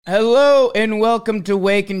Hello and welcome to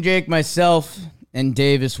Wake and Jake, myself and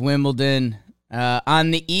Davis Wimbledon. On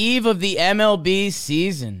the eve of the MLB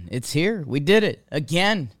season, it's here. We did it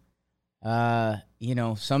again.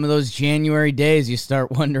 Some of those January days, you start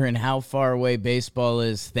wondering how far away baseball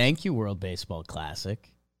is. Thank you, World Baseball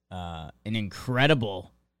Classic. An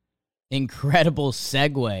incredible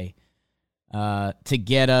segue to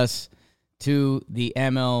get us to the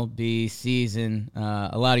MLB season.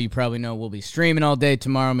 A lot of you probably know we'll be streaming all day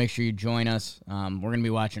tomorrow. Make sure you join us. We're going to be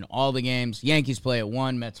watching all the games. Yankees play at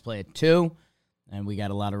 1, Mets play at 2, and we got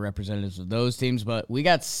a lot of representatives of those teams, but we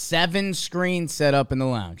got 7 screens set up in the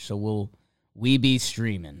lounge, so we be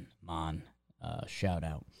streaming, man. Shout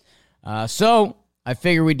out. So I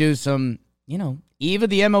figure we do some, eve of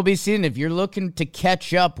the MLB season. If you're looking to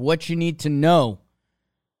catch up what you need to know,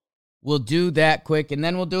 we'll do that quick, and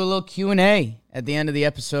then we'll do a little Q&A at the end of the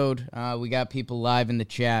episode. We got people live in the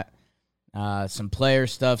chat, some player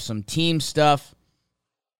stuff, some team stuff.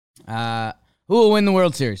 Who will win the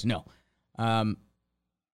World Series? No.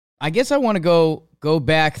 I guess I want to go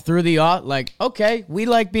back through okay, we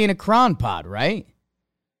like being a Cron pod, right?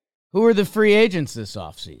 Who are the free agents this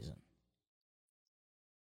offseason?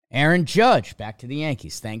 Aaron Judge, back to the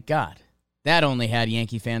Yankees, thank God. That only had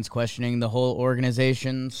Yankee fans questioning the whole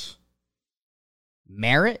organization's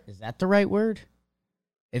merit? Is that the right word?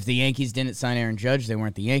 If the Yankees didn't sign Aaron Judge, they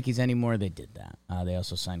weren't the Yankees anymore. They did that. They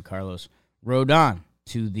also signed Carlos Rodon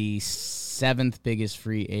to the 7th biggest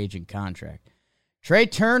free agent contract. Trey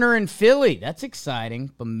Turner in Philly. That's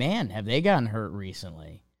exciting. But, man, have they gotten hurt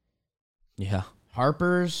recently? Yeah.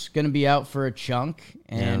 Harper's going to be out for a chunk.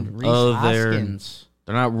 And Rhys Hoskins.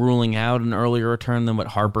 They're not ruling out an earlier return than what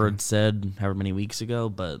Harper had said however many weeks ago,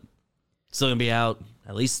 but still going to be out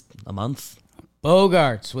at least a month.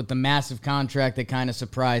 Bogarts with the massive contract that kind of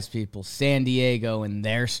surprised people. San Diego and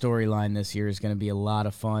their storyline this year is going to be a lot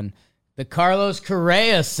of fun. The Carlos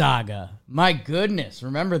Correa saga. My goodness.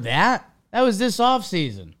 Remember that? That was this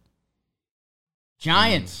offseason.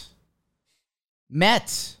 Giants.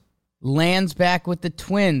 Mets. Lands back with the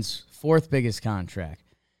Twins. 4th biggest contract.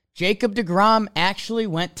 Jacob deGrom actually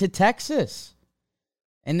went to Texas.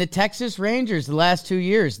 And the Texas Rangers, the last 2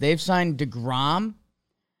 years, they've signed deGrom,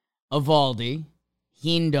 Eovaldi,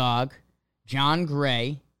 Heendog, John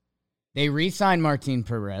Gray. They re-signed Martin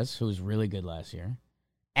Perez, who was really good last year,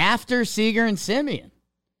 after Seager and Simeon.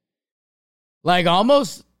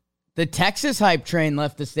 Almost the Texas hype train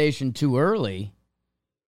left the station too early,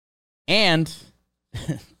 and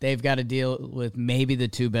they've got to deal with maybe the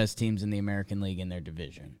 2 best teams in the American League in their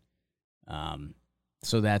division.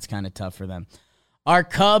 So that's kind of tough for them. Our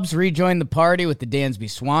Cubs rejoined the party with the Dansby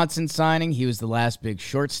Swanson signing. He was the last big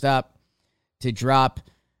shortstop to drop.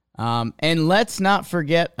 And let's not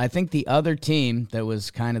forget, I think the other team that was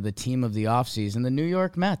kind of the team of the offseason, the New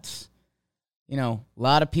York Mets. A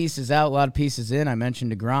lot of pieces out, a lot of pieces in. I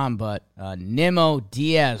mentioned deGrom, but Nimmo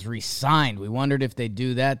Diaz re-signed. We wondered if they'd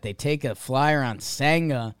do that. They take a flyer on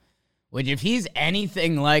Senga, which if he's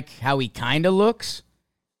anything like how he kind of looks,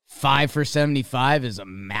 5 for 75 is a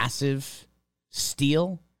massive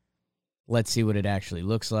steal. Let's see what it actually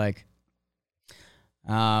looks like.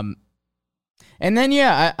 And then,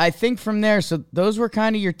 I think from there, so those were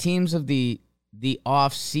kind of your teams of the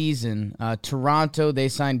off-season. Toronto, they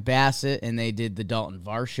signed Bassett, and they did the Dalton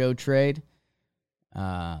Varsho trade.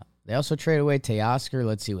 They also traded away Teoscar.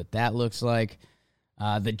 Let's see what that looks like.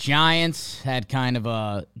 The Giants had kind of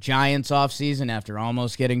a Giants offseason after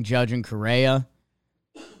almost getting Judge and Correa.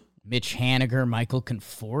 Mitch Haniger, Michael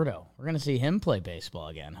Conforto. We're going to see him play baseball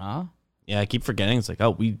again, huh? Yeah, I keep forgetting. It's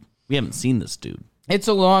we haven't seen this dude. It's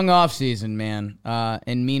a long offseason, man.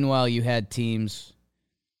 And meanwhile, you had teams.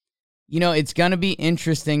 It's going to be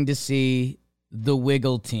interesting to see the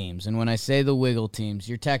wiggle teams. And when I say the wiggle teams,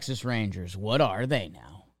 your Texas Rangers, what are they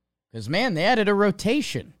now? Because, man, they added a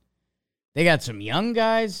rotation. They got some young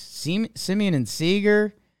guys, Simeon and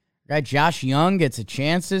Seager. Guy Josh Young gets a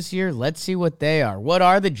chance this year. Let's see what they are. What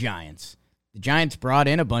are the Giants? The Giants brought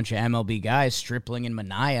in a bunch of MLB guys, Stripling and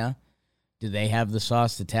Manaea. Do they have the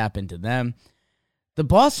sauce to tap into them? The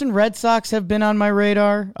Boston Red Sox have been on my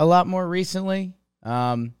radar a lot more recently.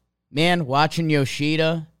 Man, watching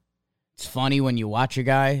Yoshida, it's funny when you watch a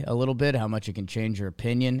guy a little bit, how much it can change your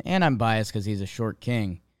opinion. And I'm biased because he's a short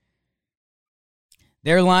king.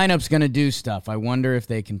 Their lineup's going to do stuff. I wonder if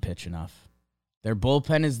they can pitch enough. Their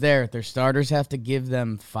bullpen is there. Their starters have to give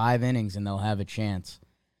them 5 innings, and they'll have a chance.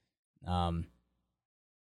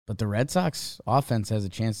 But the Red Sox offense has a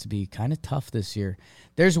chance to be kind of tough this year.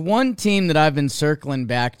 There's one team that I've been circling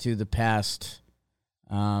back to the past,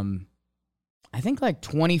 I think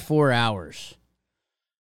 24 hours.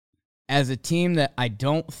 as a team that I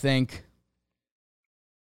don't think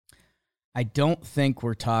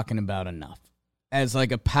we're talking about enough as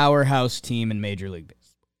like a powerhouse team in Major League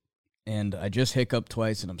Baseball. And I just hiccuped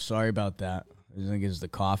twice, and I'm sorry about that. I think it's the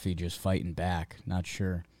coffee just fighting back. Not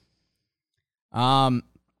sure. I'm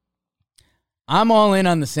all in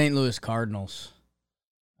on the St. Louis Cardinals.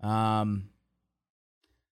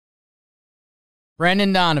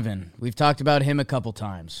 Brendan Donovan, we've talked about him a couple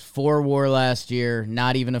times. 4 WAR last year,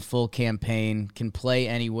 not even a full campaign, can play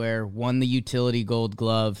anywhere, won the utility gold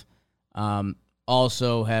glove,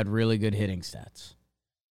 also had really good hitting stats.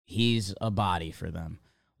 He's a body for them.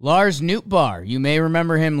 Lars Nootbaar, you may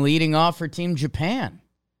remember him leading off for Team Japan.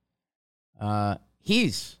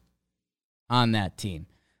 He's on that team.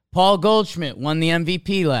 Paul Goldschmidt won the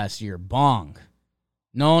MVP last year. Bong.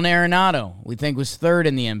 Nolan Arenado, we think was 3rd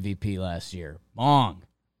in the MVP last year. Bong.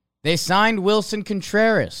 They signed Wilson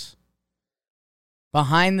Contreras.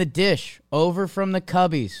 Behind the dish, over from the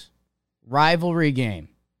Cubbies. Rivalry game.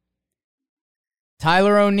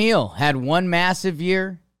 Tyler O'Neill had 1 massive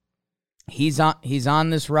year. He's on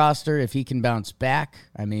this roster if he can bounce back.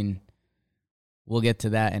 I mean, we'll get to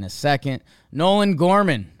that in a second. Nolan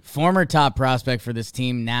Gorman, former top prospect for this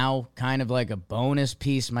team, now kind of like a bonus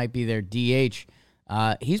piece, might be their DH.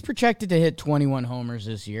 He's projected to hit 21 homers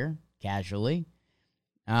this year, casually.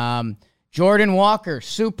 Jordan Walker,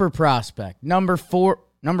 super prospect, number four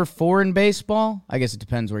in baseball. I guess it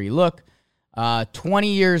depends where you look. 20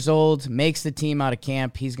 years old, makes the team out of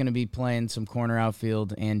camp. He's going to be playing some corner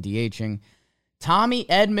outfield and DHing. Tommy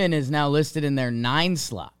Edman is now listed in their 9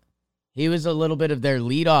 slot. He was a little bit of their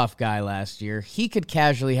leadoff guy last year. He could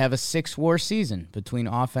casually have a 6 WAR season between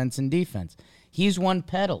offense and defense. He's won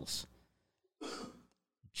pedals.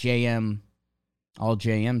 All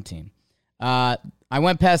JM team. I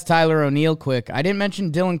went past Tyler O'Neill quick. I didn't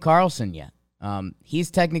mention Dylan Carlson yet.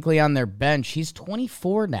 He's technically on their bench. He's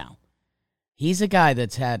 24 now. He's a guy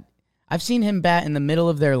I've seen him bat in the middle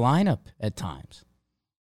of their lineup at times.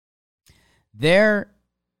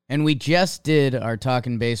 And we just did our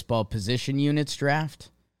Talking Baseball position units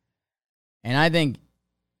draft. And I think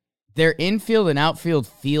their infield and outfield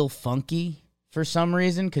feel funky for some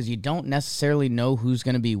reason because you don't necessarily know who's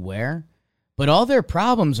going to be where. But all their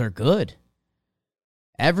problems are good.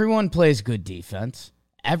 Everyone plays good defense.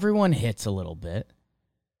 Everyone hits a little bit.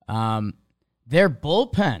 Their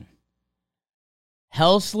bullpen,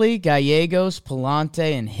 Helsley, Gallegos,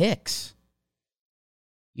 Palante, and Hicks.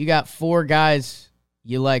 You got 4 guys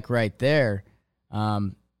you like right there.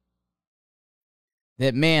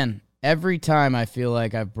 Every time I feel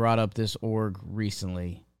like I've brought up this org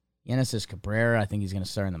recently, Genesis Cabrera, I think he's going to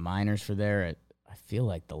start in the minors for there. I feel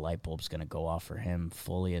like the light bulb's going to go off for him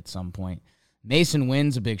fully at some point. Mason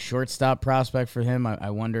Wynn's a big shortstop prospect for him.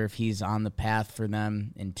 I wonder if he's on the path for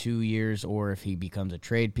them in 2 years or if he becomes a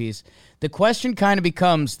trade piece. The question kind of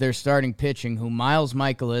becomes their starting pitching, who Miles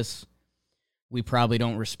Mikolas, we probably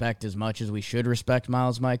don't respect as much as we should respect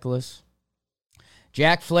Miles Mikolas.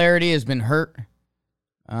 Jack Flaherty has been hurt.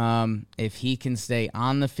 If he can stay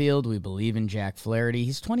on the field, we believe in Jack Flaherty.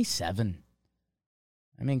 He's 27.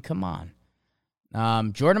 I mean, come on.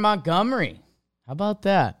 Jordan Montgomery. How about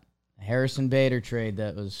that? Harrison Bader trade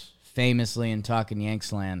that was famously in Talking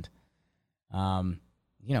Yanks land.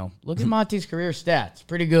 Look at Monty's career stats.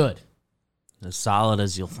 Pretty good. As solid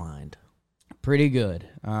as you'll find. Pretty good.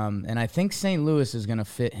 And I think St. Louis is going to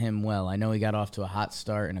fit him well. I know he got off to a hot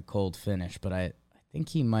start and a cold finish, but I think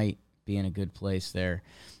he might be in a good place there.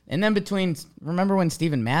 And then remember when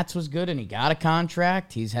Steven Matz was good and he got a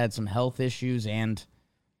contract? He's had some health issues and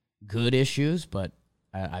good issues, but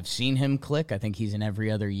I've seen him click. I think he's an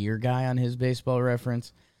every other year guy on his Baseball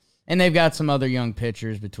Reference. And they've got some other young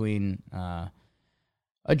pitchers between a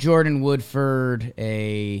Jordan Woodford,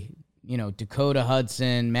 Dakota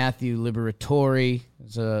Hudson, Matthew Liberatore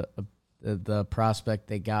is the prospect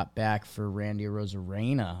they got back for Randy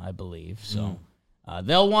Arozarena, I believe. So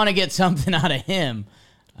they'll want to get something out of him.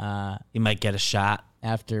 He might get a shot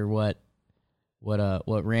after what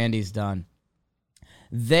Randy's done.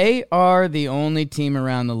 They are the only team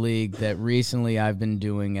around the league that recently I've been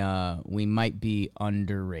doing, we might be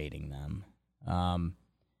underrating them.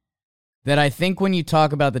 That I think when you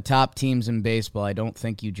talk about the top teams in baseball, I don't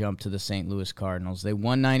think you jump to the St. Louis Cardinals. They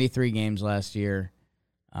won 93 games last year.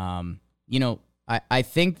 I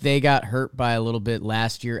think they got hurt by a little bit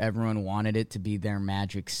last year. Everyone wanted it to be their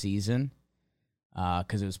magic season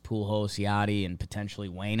because it was Pujols, Yachty, and potentially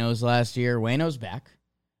Waino's last year. Waino's back.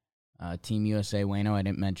 Team USA Waino, I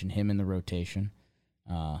didn't mention him in the rotation.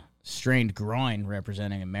 Strained groin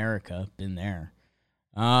representing America, been there.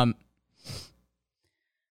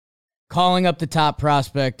 calling up the top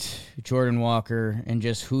prospect, Jordan Walker, and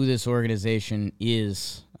just who this organization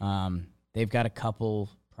is. They've got a couple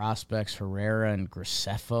prospects, Herrera and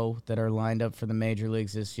Graceffo, that are lined up for the major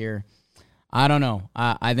leagues this year. I don't know.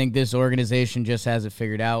 I think this organization just has it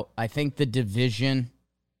figured out. I think the division,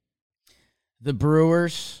 the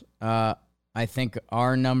Brewers, I think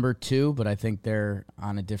are number 2, but I think they're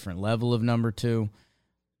on a different level of number 2.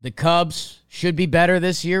 The Cubs should be better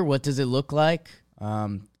this year. What does it look like?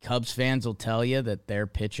 Cubs fans will tell you that their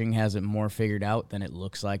pitching has it more figured out than it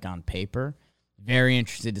looks like on paper. Very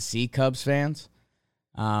interested to see Cubs fans.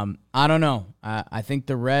 I don't know. I think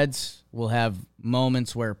the Reds will have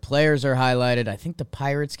moments where players are highlighted. I think the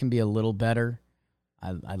Pirates can be a little better.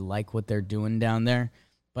 I like what they're doing down there.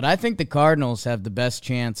 But I think the Cardinals have the best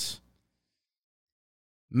chance,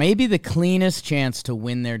 maybe the cleanest chance to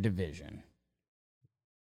win their division.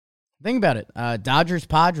 Think about it.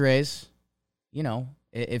 Dodgers-Padres,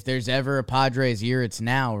 if there's ever a Padres year, it's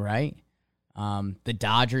now, right? The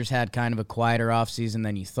Dodgers had kind of a quieter offseason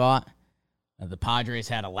than you thought. The Padres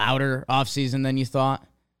had a louder offseason than you thought.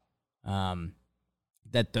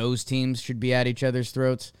 That those teams should be at each other's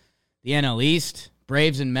throats. The NL East,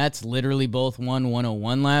 Braves and Mets literally both won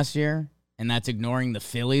 101 last year, and that's ignoring the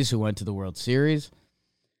Phillies who went to the World Series.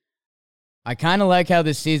 I kind of like how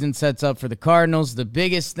this season sets up for the Cardinals. The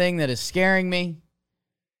biggest thing that is scaring me,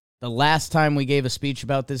 the last time we gave a speech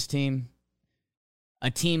about this team, a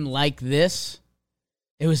team like this,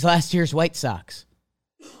 it was last year's White Sox.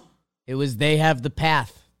 It was they have the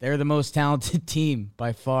path. They're the most talented team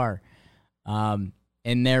by far. And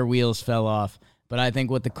their wheels fell off. But I think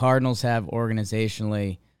what the Cardinals have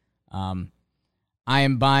organizationally, I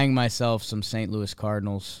am buying myself some St. Louis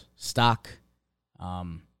Cardinals stock. I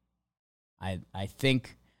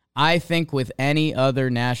think with any other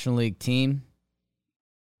National League team,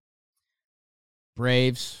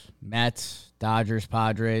 Braves, Mets, Dodgers,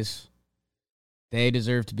 Padres, they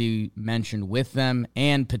deserve to be mentioned with them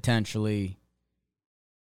and potentially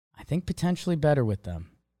better with them.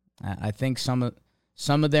 I think some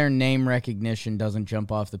of their name recognition doesn't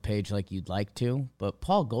jump off the page like you'd like to, but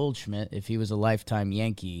Paul Goldschmidt, if he was a lifetime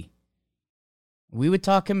Yankee, we would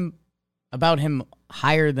talk about him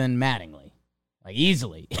higher than Mattingly. Like,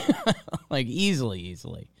 easily. Like,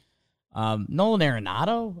 easily. Nolan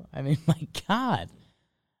Arenado? I mean, my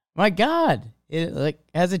God. It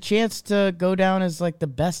has a chance to go down as the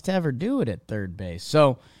best to ever do it at third base.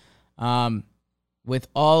 So, with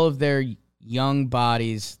all of their young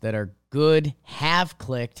bodies that are good, have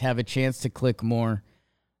clicked, have a chance to click more,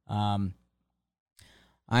 I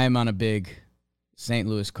am on a big St.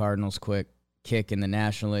 Louis Cardinals kick in the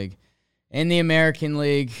National League. In the American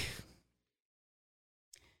League,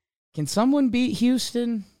 can someone beat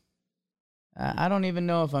Houston? I don't even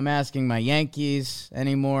know if I'm asking my Yankees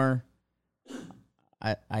anymore.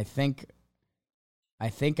 I think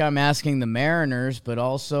I'm asking the Mariners, but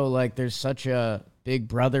also there's such a big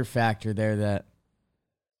brother factor there that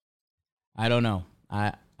I don't know.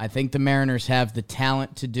 I think the Mariners have the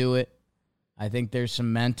talent to do it. I think there's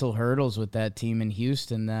some mental hurdles with that team in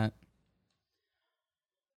Houston that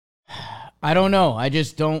I don't know. I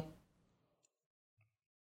just don't.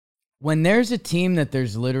 When there's a team that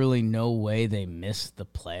there's literally no way they miss the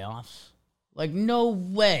playoffs, no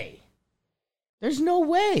way. There's no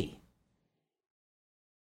way.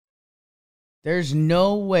 There's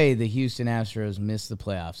no way the Houston Astros miss the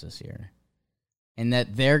playoffs this year. And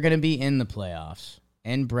that they're going to be in the playoffs.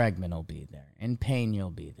 And Bregman will be there. And Payne will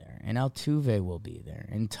be there. And Altuve will be there.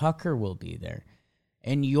 And Tucker will be there.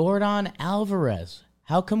 And Yordan Alvarez.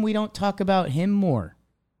 How come we don't talk about him more?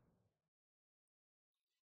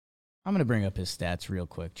 I'm going to bring up his stats real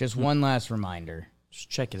quick. Just one last reminder. Just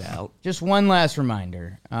check it out. Just one last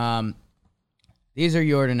reminder. These are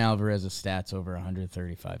Yordan Alvarez's stats over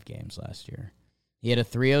 135 games last year. He had a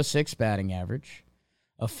 306 batting average,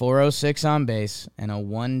 a 406 on base, and a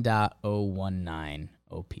 1.019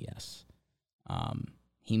 OPS.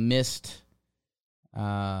 He missed,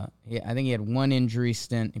 I think he had one injury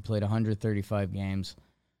stint. He played 135 games.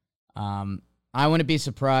 I wouldn't be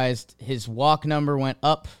surprised. His walk number went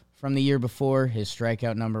up from the year before. His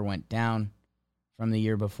strikeout number went down from the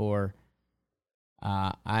year before.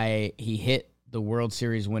 He hit the World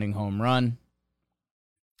Series winning home run.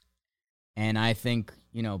 And I think,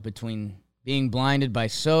 between being blinded by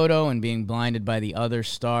Soto and being blinded by the other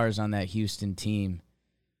stars on that Houston team,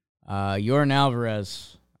 Yordan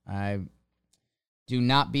Alvarez, I do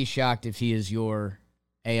not be shocked if he is your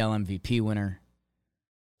AL MVP winner.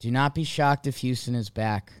 Do not be shocked if Houston is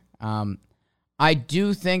back. I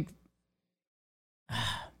do think,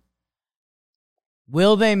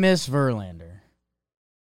 will they miss Verlander?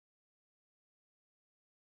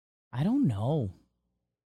 I don't know.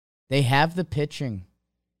 They have the pitching.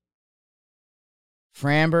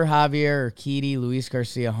 Framber, Javier, Urquidy, Luis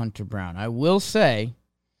Garcia, Hunter Brown. I will say,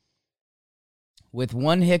 with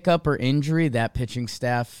one hiccup or injury, that pitching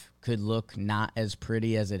staff could look not as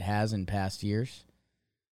pretty as it has in past years.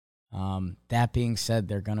 That being said,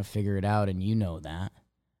 they're going to figure it out, and you know that.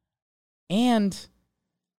 And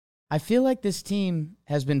I feel like this team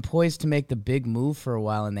has been poised to make the big move for a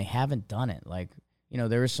while, and they haven't done it. Like,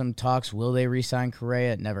 there was some talks, will they re-sign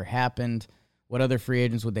Correa? It never happened. What other free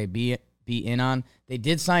agents would they be in on? They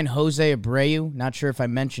did sign Jose Abreu. Not sure if I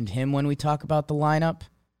mentioned him when we talk about the lineup.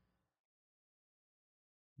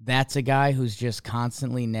 That's a guy who's just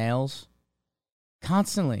constantly nails.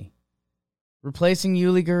 Constantly. Replacing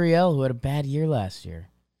Yuli Gurriel, who had a bad year last year.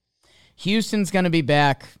 Houston's going to be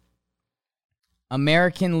back.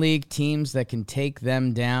 American League teams that can take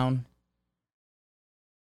them down.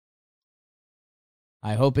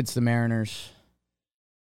 I hope it's the Mariners.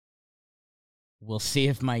 We'll see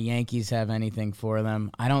if my Yankees have anything for them.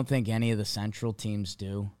 I don't think any of the Central teams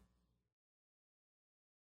do.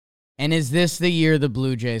 And is this the year the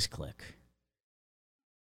Blue Jays click?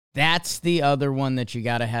 That's the other one that you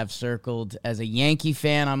got to have circled. As a Yankee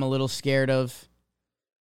fan, I'm a little scared of.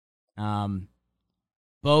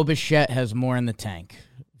 Bo Bichette has more in the tank.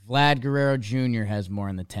 Vlad Guerrero Jr. has more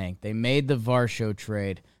in the tank. They made the Varsho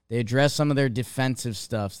trade. They addressed some of their defensive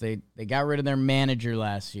stuff. They got rid of their manager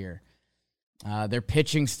last year. Their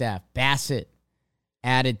pitching staff, Bassett,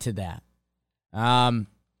 added to that.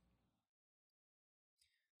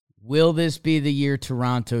 Will this be the year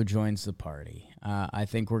Toronto joins the party? I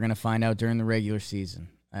think we're going to find out during the regular season.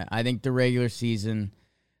 I think the regular season,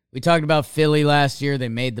 we talked about Philly last year. They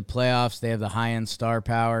made the playoffs. They have the high-end star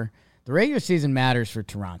power. The regular season matters for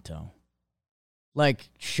Toronto. Like,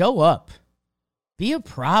 show up. Be a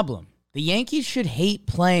problem. The Yankees should hate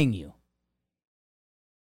playing you.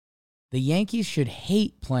 The Yankees should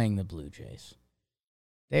hate playing the Blue Jays.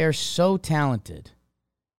 They are so talented.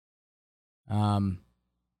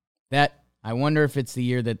 That I wonder if it's the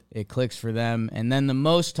year that it clicks for them. And then the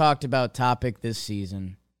most talked about topic this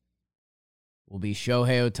season will be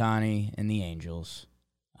Shohei Ohtani and the Angels.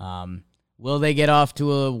 Will they get off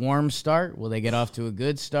to a warm start? Will they get off to a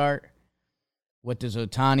good start? What does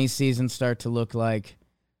Ohtani's season start to look like?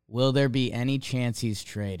 Will there be any chance he's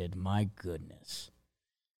traded? My goodness.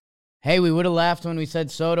 Hey, we would have laughed when we said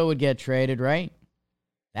Soto would get traded, right?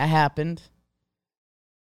 That happened.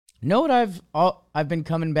 You know what I've been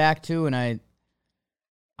coming back to, and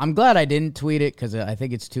I'm glad I didn't tweet it because I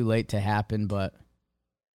think it's too late to happen, but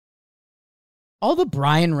all the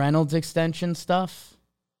Brian Reynolds extension stuff,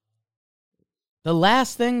 the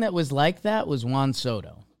last thing that was like that was Juan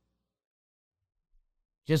Soto.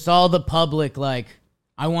 Just all the public like,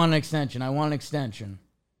 I want an extension,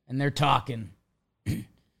 and they're talking.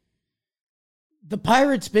 The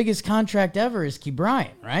Pirates' biggest contract ever is Key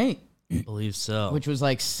Bryant, right? I believe so. Which was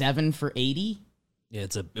like 7 for $80. Yeah,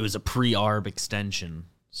 it was a pre-arb extension.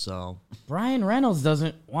 So Brian Reynolds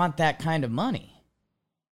doesn't want that kind of money.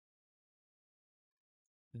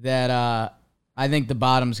 That I think the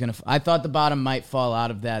bottom's gonna. I thought the bottom might fall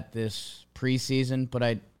out of that this preseason, but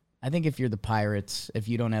I think if you're the Pirates, if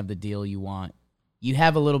you don't have the deal you want, you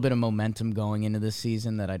have a little bit of momentum going into this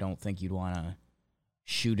season that I don't think you'd want to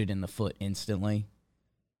shoot it in the foot instantly.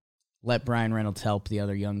 Let Brian Reynolds help the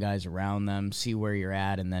other young guys around them, see where you're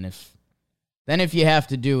at, and then if you have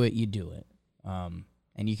to do it, you do it.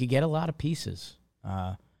 And you could get a lot of pieces.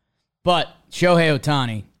 But Shohei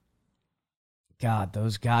Ohtani, God,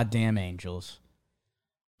 those goddamn Angels.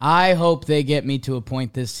 I hope they get me to a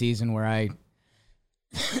point this season where I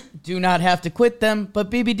do not have to quit them. But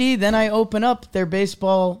BBD, then I open up their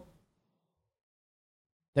baseball,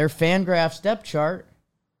 their Fangraph depth chart.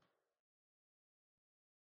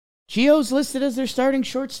 Gio's listed as their starting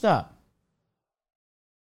shortstop.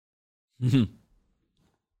 How'd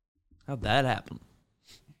that happen?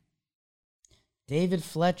 David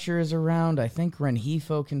Fletcher is around. I think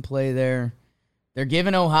Rengifo can play there. They're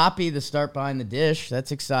giving O'Hoppe the start behind the dish.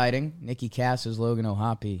 That's exciting. Nicky Cass is Logan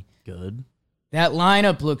O'Hoppe. Good. That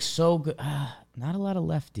lineup looks so good. Not a lot of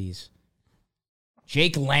lefties.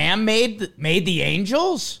 Jake Lamb made the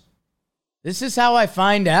Angels? This is how I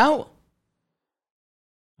find out?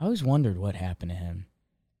 I always wondered what happened to him.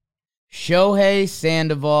 Shohei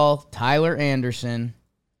Sandoval, Tyler Anderson,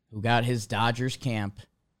 who got his Dodgers camp.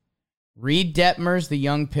 Reed Detmers, the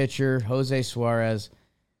young pitcher. Jose Suarez.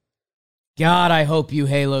 God, I hope you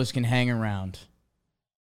Halos can hang around.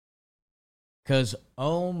 Because,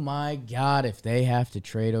 oh my God, if they have to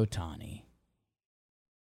trade Ohtani,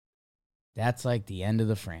 that's like the end of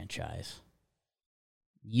the franchise.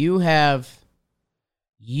 You have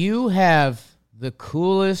the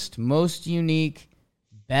coolest, most unique,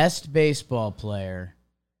 best baseball player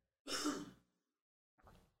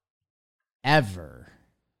ever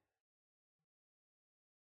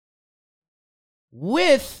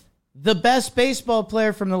with the best baseball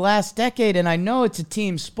player from the last decade. And I know it's a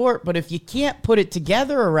team sport, but if you can't put it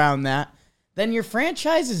together around that, then your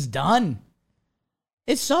franchise is done.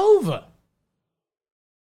 It's over.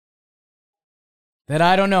 That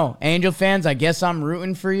I don't know. Angel fans, I guess I'm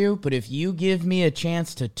rooting for you, but if you give me a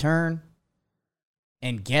chance to turn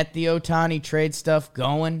and get the Ohtani trade stuff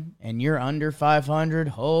going and you're under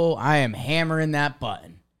 500, I am hammering that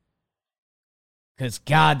button. Because,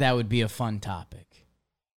 God, that would be a fun topic.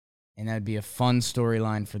 And that would be a fun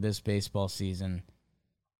storyline for this baseball season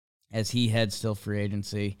as he heads still free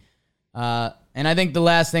agency. And I think the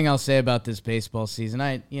last thing I'll say about this baseball season,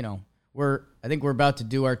 I think we're about to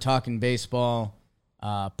do our Talking Baseball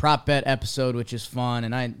prop bet episode, which is fun.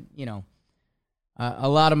 And a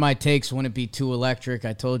lot of my takes wouldn't be too electric.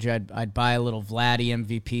 I told you I'd buy a little Vladdy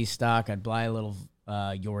MVP stock. I'd buy a little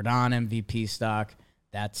Jordan MVP stock.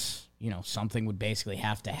 That's, something would basically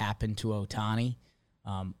have to happen to Ohtani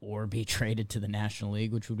or be traded to the National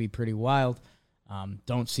League, which would be pretty wild.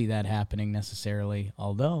 Don't see that happening necessarily,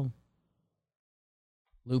 although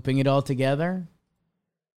looping it all together,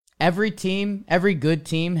 every good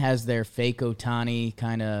team has their fake Ohtani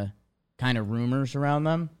kind of rumors around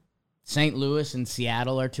them. St. Louis and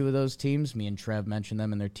Seattle are two of those teams. Me and Trev mentioned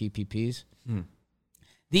them in their TPPs.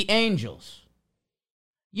 The Angels.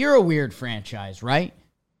 You're a weird franchise, right?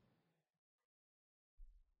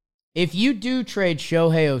 If you do trade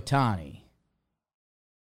Shohei Ohtani,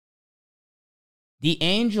 the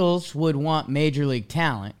Angels would want major league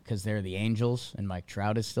talent because they're the Angels and Mike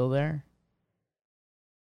Trout is still there.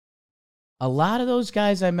 A lot of those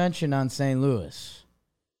guys I mentioned on St. Louis,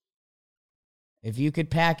 if you could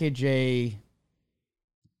package a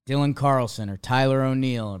Dylan Carlson or Tyler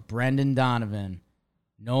O'Neill or Brendan Donovan,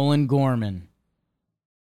 Nolan Gorman,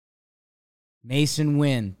 Mason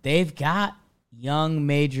Wynn, they've got young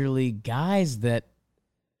major league guys that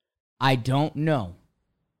I don't know.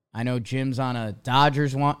 I know Jim's on a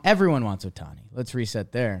Dodgers everyone wants Ohtani. Let's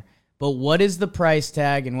reset there. But what is the price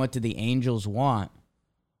tag and what do the Angels want?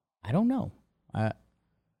 I don't know.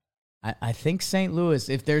 I think St. Louis,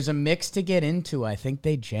 if there's a mix to get into, I think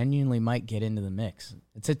they genuinely might get into the mix.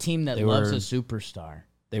 It's a team that loves a superstar.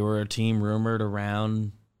 They were a team rumored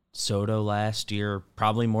around Soto last year,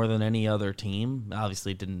 probably more than any other team.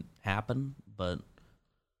 Obviously, it didn't happen, but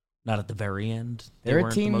not at the very end. They're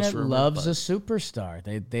a team that loves a superstar.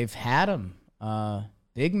 They've had him.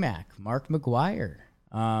 Big Mac, Mark McGwire,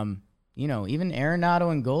 even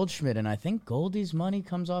Arenado and Goldschmidt. And I think Goldie's money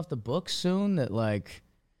comes off the books soon that,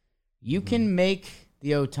 you can make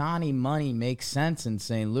the Ohtani money make sense in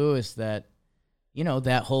St. Louis that,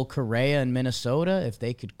 that whole Correa in Minnesota, if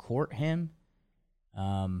they could court him,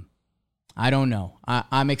 I don't know.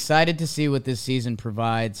 I'm excited to see what this season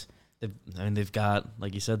provides. They've got,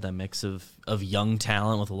 like you said, that mix of young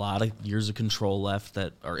talent with a lot of years of control left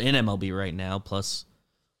that are in MLB right now, plus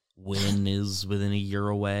Wynn is within a year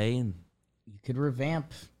away. And you could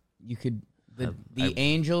revamp. The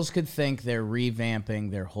Angels could think they're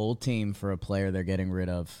revamping their whole team for a player they're getting rid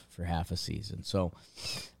of for half a season. So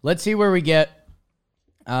let's see where we get.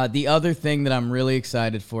 The other thing that I'm really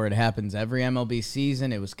excited for, it happens every MLB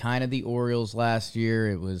season. It was kind of the Orioles last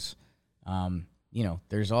year. It was,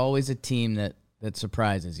 there's always a team that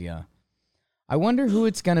surprises you. I wonder who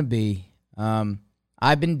it's going to be.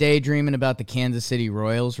 I've been daydreaming about the Kansas City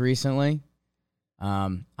Royals recently.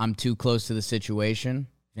 I'm too close to the situation.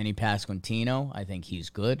 Vinny Pasquantino, I think he's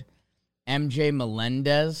good. MJ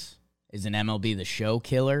Melendez is an MLB The Show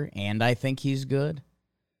killer, and I think he's good.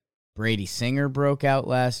 Brady Singer broke out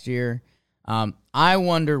last year. I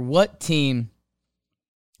wonder what team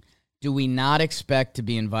do we not expect to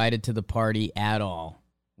be invited to the party at all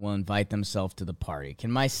will invite themselves to the party.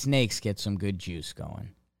 Can my Snakes get some good juice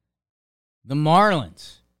going? The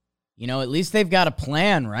Marlins. At least they've got a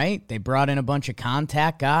plan, right? They brought in a bunch of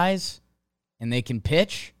contact guys, and they can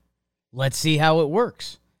pitch. Let's see how it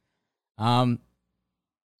works.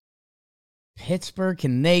 Pittsburgh,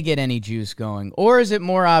 can they get any juice going? Or is it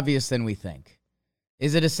more obvious than we think?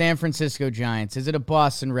 Is it a San Francisco Giants? Is it a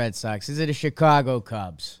Boston Red Sox? Is it a Chicago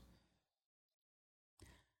Cubs?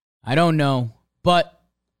 I don't know, but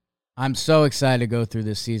I'm so excited to go through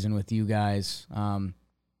this season with you guys.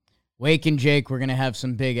 Wake and Jake, we're going to have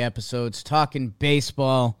some big episodes. Talking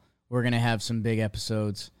baseball, we're going to have some big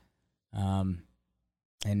episodes. And,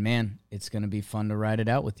 man, it's going to be fun to ride it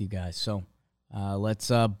out with you guys. So let's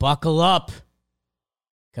buckle up.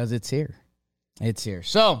 because it's here. It's here.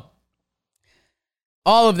 So,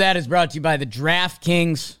 all of that is brought to you by the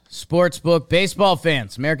DraftKings Sportsbook. Baseball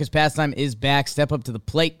fans, America's pastime is back. Step up to the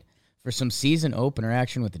plate for some season opener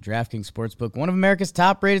action with the DraftKings Sportsbook, one of America's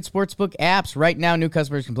top-rated sportsbook apps. Right now, new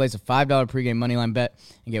customers can place a $5 pregame moneyline bet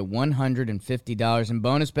and get $150 in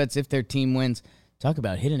bonus bets if their team wins. Talk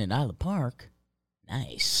about hitting it out of the park.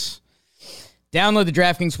 Nice. Download the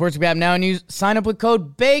DraftKings Sportsbook app now and sign up with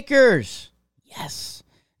code BAKERS. Yes.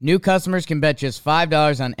 New customers can bet just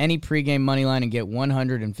 $5 on any pregame moneyline and get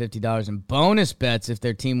 $150 in bonus bets if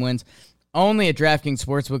their team wins. Only at DraftKings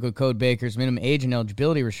Sportsbook with code BAKERS. Minimum age and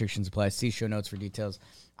eligibility restrictions apply. See show notes for details.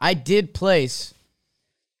 I did place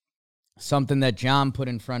something that John put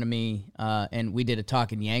in front of me, and we did a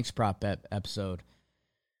Talking Yanks prop episode.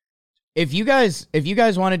 If you guys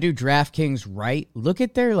want to do DraftKings right, look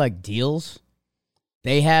at their deals.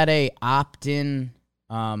 They had a opt-in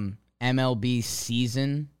MLB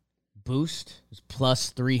season boost. It was plus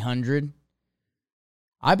 300.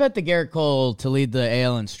 I bet the Garrett Cole to lead the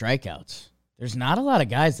AL in strikeouts. There's not a lot of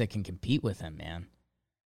guys that can compete with him, man.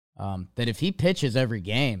 That if he pitches every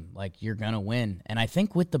game, you're going to win. And I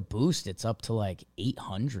think with the boost, it's up to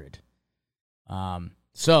 800.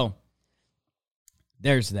 So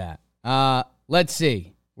there's that. Let's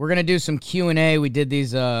see. We're going to do some Q&A. We did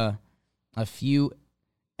these a few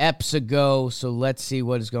eps ago, so let's see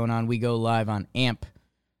what is going on. We go live on AMP.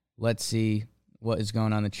 Let's see what is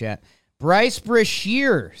going on in the chat. Bryce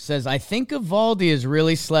Brashear says, I think Eovaldi is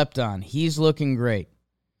really slept on. He's looking great.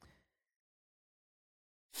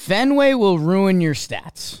 Fenway will ruin your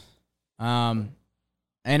stats. And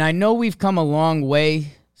I know we've come a long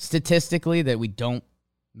way statistically that we don't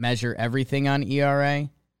measure everything on ERA.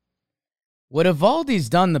 What Eovaldi's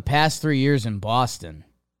done the past 3 years in Boston,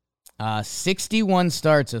 61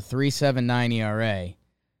 starts, a 3.79 ERA,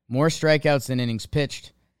 more strikeouts than innings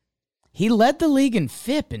pitched. He led the league in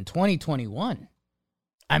FIP in 2021.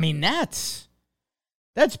 I mean, that's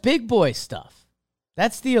big boy stuff.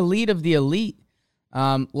 That's the elite of the elite.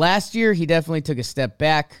 Last year, he definitely took a step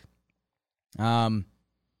back.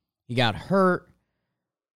 He got hurt.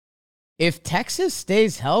 If Texas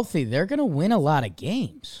stays healthy, they're going to win a lot of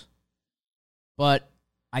games. But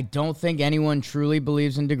I don't think anyone truly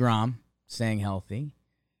believes in DeGrom staying healthy.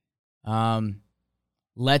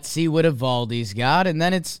 Let's see what Eovaldi's got. And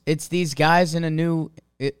then it's these guys in a new...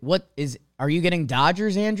 Are you getting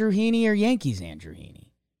Dodgers Andrew Heaney or Yankees Andrew Heaney?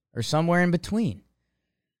 Or somewhere in between?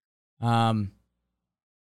 And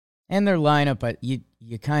their lineup,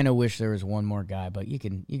 you kind of wish there was one more guy, but you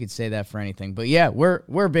could say that for anything. But yeah,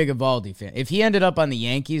 we're big Eovaldi fans. If he ended up on the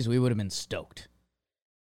Yankees, we would have been stoked.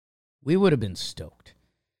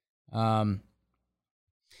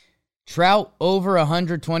 Trout over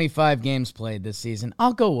 125 games played this season.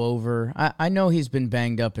 I'll go over. I know he's been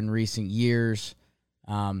banged up in recent years.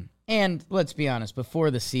 And let's be honest, before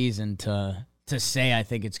the season to say I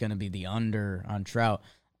think it's going to be the under on Trout.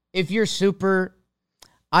 If you're super...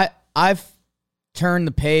 I've turned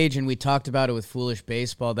the page, and we talked about it with Foolish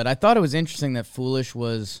Baseball, that I thought it was interesting that Foolish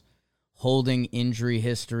was holding injury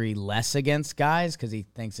history less against guys because he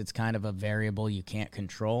thinks it's kind of a variable you can't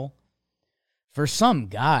control. For some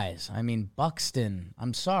guys, I mean, Buxton,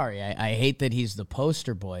 I'm sorry. I hate that he's the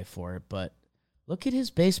poster boy for it, but look at his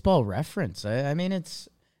Baseball Reference. I mean, it's.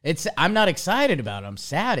 I'm not excited about it. I'm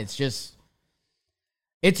sad. It's just,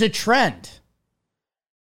 it's a trend.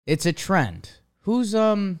 It's a trend. Who's,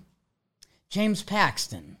 James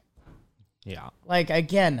Paxton? Yeah.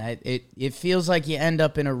 Again, it feels like you end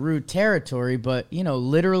up in a rude territory, but,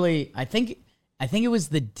 literally, I think it was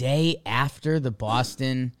the day after the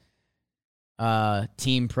Boston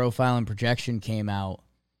team profile and projection came out,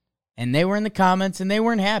 and they were in the comments, and they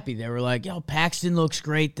weren't happy. They were like, yo, Paxton looks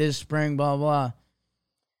great this spring, blah, blah.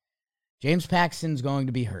 James Paxton's going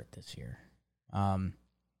to be hurt this year. How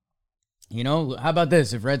about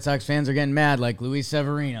this? If Red Sox fans are getting mad like Luis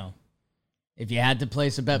Severino, if you had to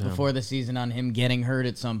place a bet before the season on him getting hurt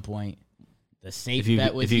at some point, the safe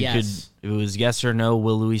bet was yes. It was yes or no,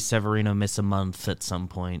 will Luis Severino miss a month at some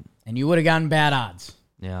point? And you would have gotten bad odds.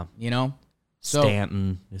 Yeah. So,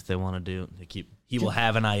 Stanton, if they want to do it. He will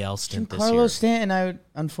have an IL stint this year. Carlos Stanton,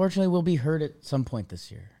 unfortunately, will be hurt at some point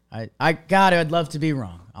this year. I'd love to be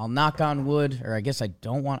wrong. I'll knock on wood, or I guess I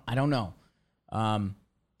don't know.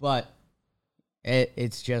 But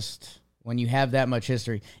it's just, when you have that much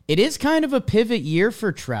history, it is kind of a pivot year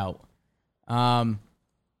for Trout. Because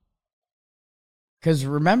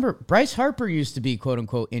remember, Bryce Harper used to be, quote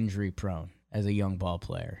unquote, injury prone as a young ball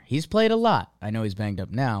player. He's played a lot. I know he's banged up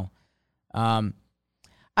now.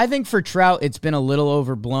 I think for Trout, it's been a little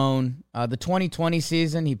overblown. The 2020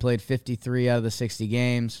 season, he played 53 out of the 60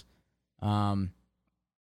 games.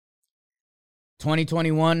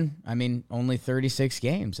 2021, I mean, only 36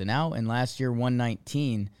 games. And last year,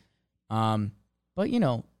 119. But,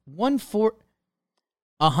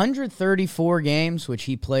 134 games, which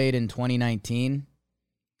he played in 2019,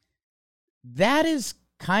 that is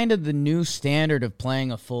kind of the new standard of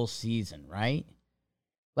playing a full season, right?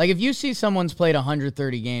 Like, if you see someone's played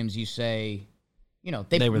 130 games, you say,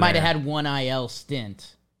 they might have had one IL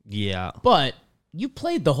stint. Yeah. But you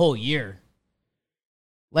played the whole year.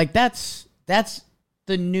 Like, that's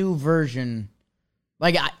the new version.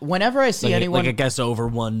 Like, whenever I see anyone... Like, I guess over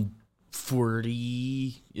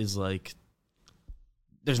 140 is like...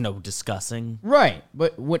 There's no discussing. Right.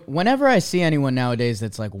 But whenever I see anyone nowadays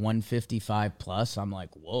that's like 155 plus, I'm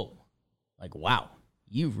like, whoa. Like, wow.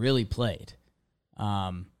 You really played.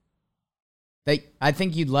 I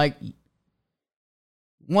think you'd like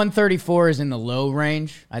 134 is in the low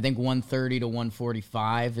range. I think 130 to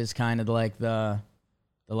 145 is kind of like the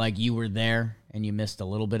like you were there and you missed a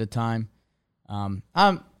little bit of time. I'm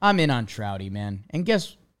in on Trouty, man. And you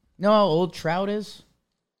know how old Trout is?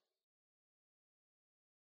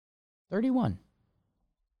 31.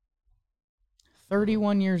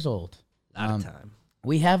 31 years old. Out of time.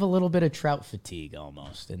 We have a little bit of Trout fatigue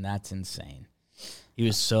almost, and that's insane. He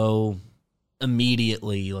was so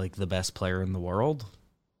immediately like the best player in the world.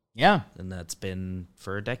 Yeah. And that's been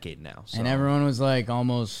for a decade now. So. And everyone was like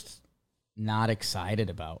almost not excited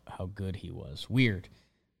about how good he was. Weird.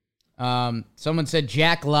 Someone said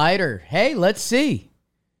Jack Leiter. Hey, let's see.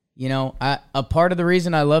 A part of the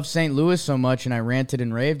reason I love St. Louis so much and I ranted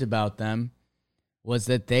and raved about them was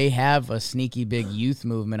that they have a sneaky big youth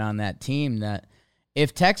movement on that team that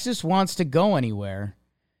if Texas wants to go anywhere,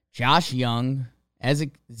 Josh Young,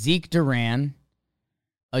 Zeke Duran,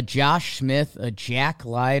 a Josh Smith, a Jack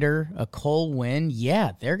Leiter, a Cole Winn,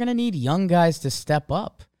 yeah, they're going to need young guys to step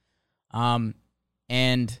up.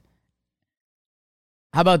 And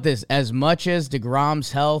how about this? As much as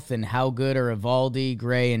DeGrom's health and how good are Evaldi,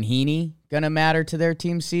 Gray, and Heaney going to matter to their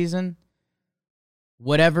team season,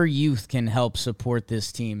 whatever youth can help support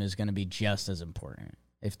this team is going to be just as important.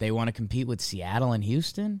 If they want to compete with Seattle and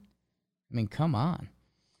Houston, I mean, come on.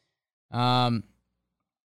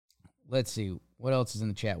 Let's see. What else is in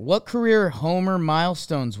the chat? What career homer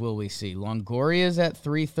milestones will we see? Longoria is at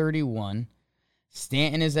 331.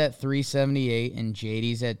 Stanton is at 378. And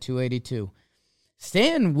JD's at 282.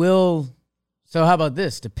 Stanton will... So how about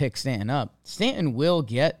this, to pick Stanton up? Stanton will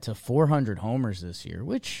get to 400 homers this year,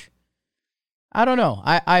 which... I don't know.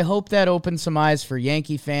 I hope that opens some eyes for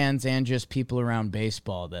Yankee fans and just people around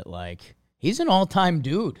baseball that, like, he's an all-time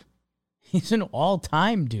dude. He's an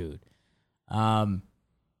all-time dude. All-time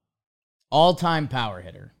power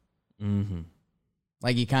hitter. Mm-hmm.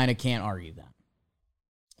 Like, you kind of can't argue that.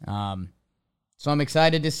 So I'm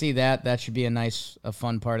excited to see that. That should be a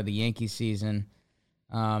fun part of the Yankee season.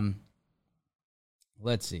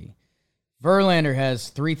 Let's see. Verlander has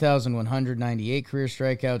 3,198 career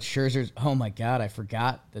strikeouts. Scherzer's, oh my God, I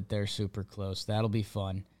forgot that they're super close. That'll be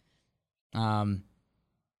fun.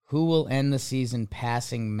 Who will end the season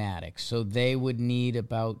passing Maddox? So they would need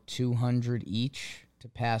about 200 each to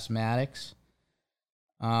pass Maddox.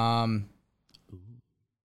 Or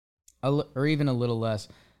even a little less.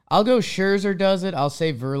 I'll go Scherzer does it. I'll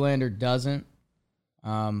say Verlander doesn't.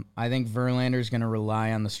 I think Verlander's going to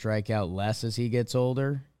rely on the strikeout less as he gets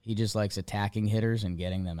older. He just likes attacking hitters and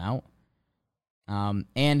getting them out.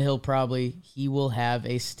 And he will have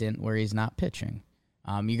a stint where he's not pitching.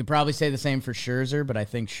 You could probably say the same for Scherzer, but I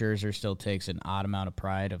think Scherzer still takes an odd amount of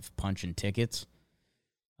pride of punching tickets.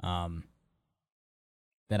 That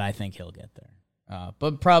I think he'll get there.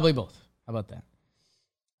 But probably both. How about that?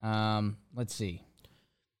 Let's see.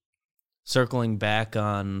 Circling back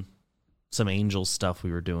on some Angels stuff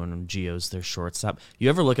we were doing when Gio's their shortstop. You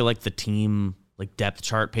ever look at like the team depth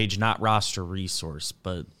chart page, not roster resource,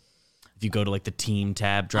 but if you go to like the team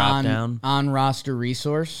tab drop down on roster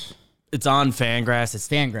resource, it's on Fangraphs. It's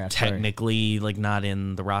Fangraphs, technically not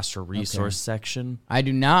in the roster resource section. I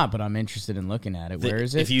do not, but I'm interested in looking at it. Where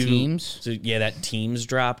is it? Teams. So yeah, that teams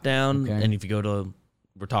drop down, and if you go to,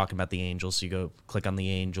 we're talking about the Angels, so you go click on the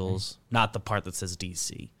Angels, not the part that says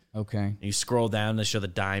DC. Okay. And you scroll down to show the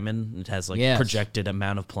diamond. It has projected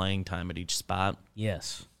amount of playing time at each spot.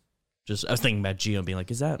 Yes. I was thinking about Gio being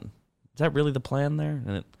like, is that really the plan there?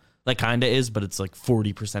 And it kind of is, but it's like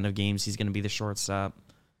 40% of games he's going to be the shortstop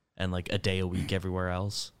and like a day a week everywhere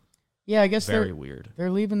else. Yeah, I guess very weird.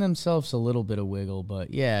 They're leaving themselves a little bit of wiggle,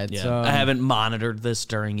 but yeah, it's I haven't monitored this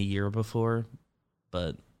during a year before,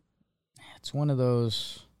 but it's one of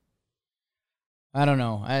those. I don't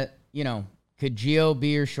know. Could Gio be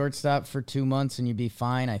your shortstop for 2 months and you'd be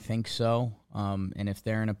fine? I think so. And if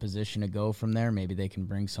they're in a position to go from there, maybe they can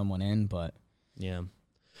bring someone in. But yeah,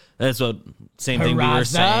 that's what same thing we were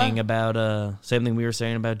saying about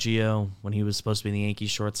Gio when he was supposed to be the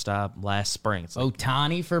Yankees shortstop last spring. It's like,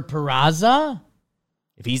 Ohtani for Peraza?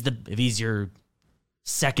 If he's your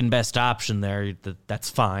second best option there, that's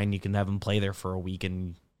fine. You can have him play there for a week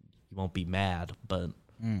and you won't be mad, but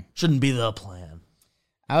shouldn't be the plan.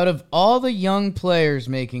 Out of all the young players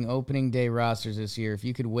making opening day rosters this year, if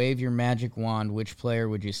you could wave your magic wand, which player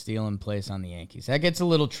would you steal and place on the Yankees? That gets a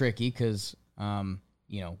little tricky because, where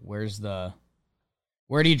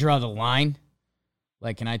do you draw the line?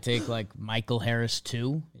 Like, can I take, Michael Harris,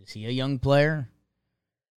 too? Is he a young player?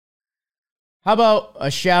 How about a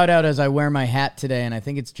shout-out as I wear my hat today, and I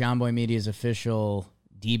think it's John Boy Media's official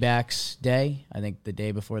D-backs day. I think the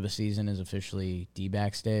day before the season is officially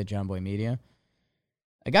D-backs day at John Boy Media.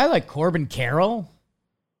 A guy like Corbin Carroll,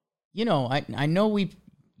 I know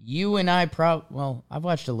you and I I've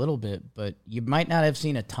watched a little bit, but you might not have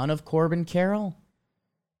seen a ton of Corbin Carroll.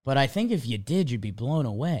 But I think if you did, you'd be blown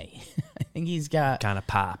away. I think he's got kind of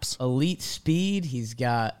pops. Elite speed. He's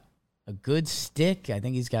got a good stick. I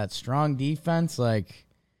think he's got strong defense.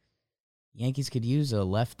 Yankees could use a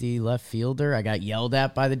lefty left fielder. I got yelled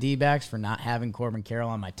at by the D-backs for not having Corbin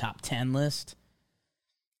Carroll on my top 10 list.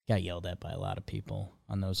 Got yelled at by a lot of people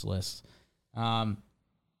on those lists.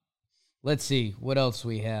 Let's see what else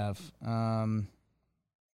we have.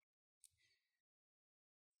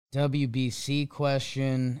 WBC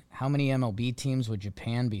question: how many MLB teams would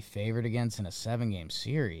Japan be favored against in a 7-game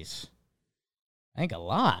series? I think a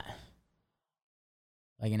lot.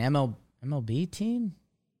 Like an MLB team?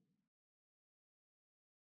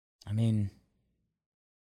 I mean,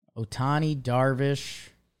 Ohtani, Darvish,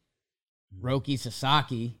 Roki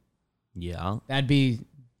Sasaki. Yeah. That'd be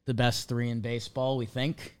the best 3 in baseball, we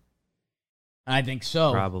think. I think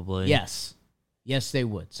so. Probably. Yes. Yes, they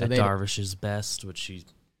would. So Darvish's best, which he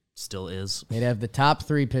still is. They'd have the top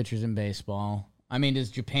 3 pitchers in baseball. I mean,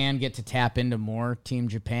 does Japan get to tap into more Team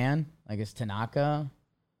Japan? Like, is Tanaka?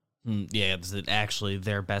 Yeah, is it actually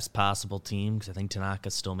their best possible team? Because I think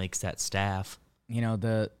Tanaka still makes that staff.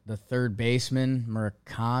 The third baseman,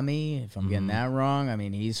 Murakami, if I'm getting that wrong, I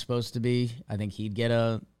mean, he's supposed to be, I think he'd get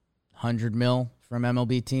 $100 million from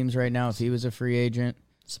MLB teams right now if he was a free agent.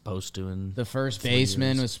 Supposed to. The first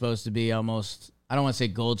baseman was supposed to be almost, I don't want to say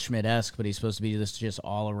Goldschmidt-esque, but he's supposed to be this just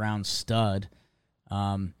all-around stud.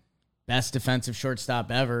 Best defensive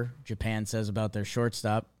shortstop ever, Japan says about their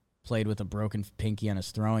shortstop. Played with a broken pinky on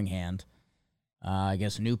his throwing hand. I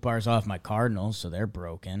guess Nootbaar's off my Cardinals, so they're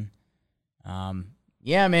broken.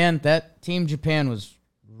 Yeah, man, that Team Japan was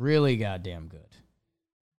really goddamn good.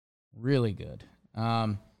 Really good.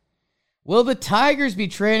 Will the Tigers be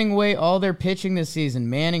trading away all their pitching this season?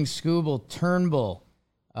 Manning, Skubal, Turnbull,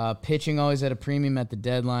 pitching always at a premium at the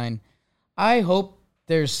deadline. I hope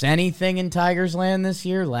there's anything in Tigers land this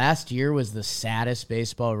year. Last year was the saddest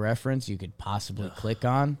baseball reference you could possibly click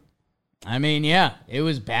on. I mean, yeah, it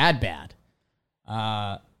was bad.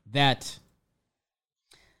 I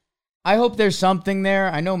hope there's something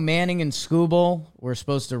there. I know Manning and Skubal were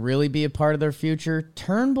supposed to really be a part of their future.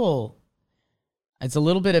 Turnbull, it's a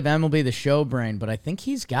little bit of MLB The Show brain, but I think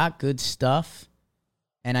he's got good stuff.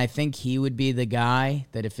 And I think he would be the guy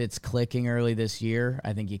that if it's clicking early this year,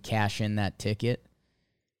 I think you cash in that ticket.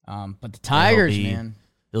 But the Tigers, man.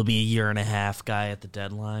 He'll be a year-and-a-half guy at the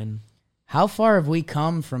deadline. How far have we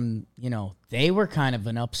come from, they were kind of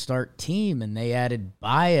an upstart team, and they added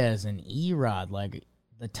Baez and Erod. Like,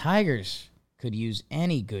 the Tigers could use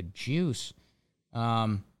any good juice.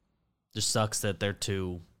 Just sucks that their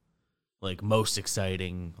 2, most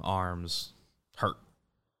exciting arms hurt.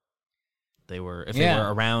 If they were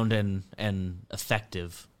around and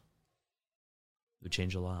effective, it would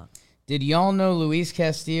change a lot. Did y'all know Luis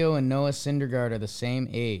Castillo and Noah Syndergaard are the same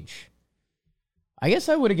age? I guess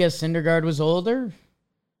I would have guessed Syndergaard was older.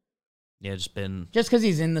 Yeah, just because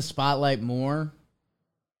he's in the spotlight more.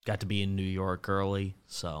 Got to be in New York early,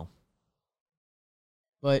 so.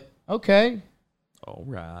 But, okay. All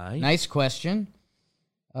right. Nice question.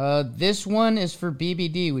 This one is for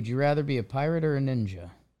BBD. Would you rather be a pirate or a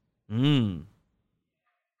ninja?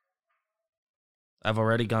 I've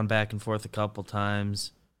already gone back and forth a couple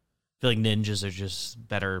times. I feel like ninjas are just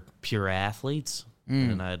better pure athletes,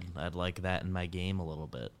 and I'd like that in my game a little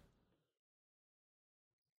bit.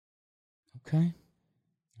 Okay.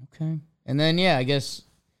 And then, yeah, I guess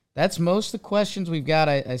that's most of the questions we've got.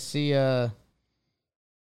 I see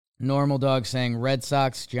Normal Dog saying Red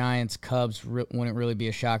Sox, Giants, Cubs wouldn't really be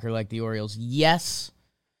a shocker like the Orioles. Yes,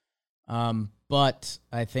 but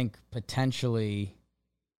I think potentially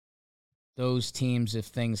those teams, if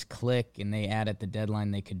things click and they add at the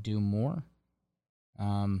deadline, they could do more.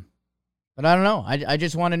 But I don't know. I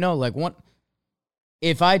just want to know, like, what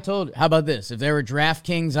if I told, how about this? If there were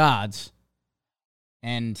DraftKings odds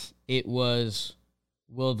and it was,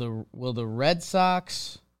 will the Red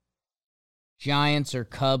Sox, Giants, or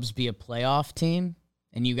Cubs be a playoff team,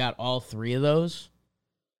 and you got all three of those,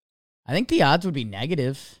 I think the odds would be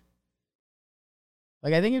negative.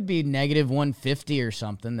 Like, I think it'd be negative 150 or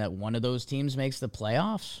something that one of those teams makes the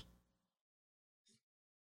playoffs.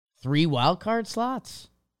 3 wild card slots?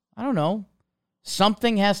 I don't know.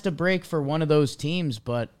 Something has to break for one of those teams,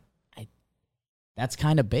 but that's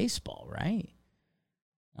kind of baseball, right?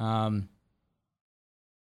 I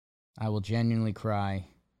will genuinely cry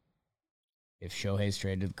if Shohei's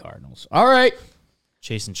traded to the Cardinals. All right.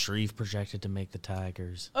 Jason Shreve projected to make the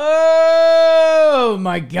Tigers. Oh,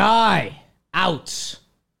 my guy. Outs.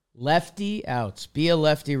 Lefty outs. Be a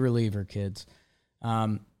lefty reliever, kids.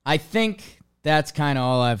 I think that's kind of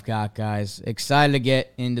all I've got, guys. Excited to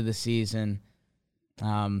get into the season.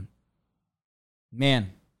 Man,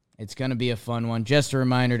 it's going to be a fun one. Just a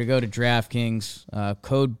reminder to go to DraftKings.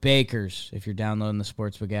 Code BAKERS if you're downloading the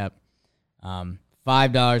Sportsbook app.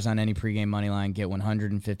 $5 on any pregame money line. Get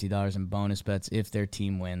 $150 in bonus bets if their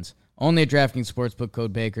team wins. Only at DraftKings Sportsbook.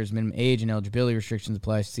 Code BAKERS. Minimum age and eligibility restrictions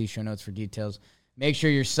apply. See show notes for details. Make sure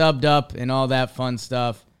you're subbed up and all that fun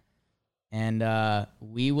stuff. And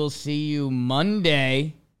we will see you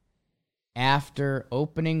Monday after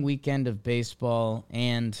opening weekend of baseball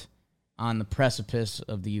and on the precipice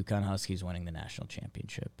of the UConn Huskies winning the national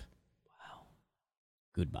championship. Wow.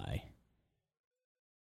 Goodbye.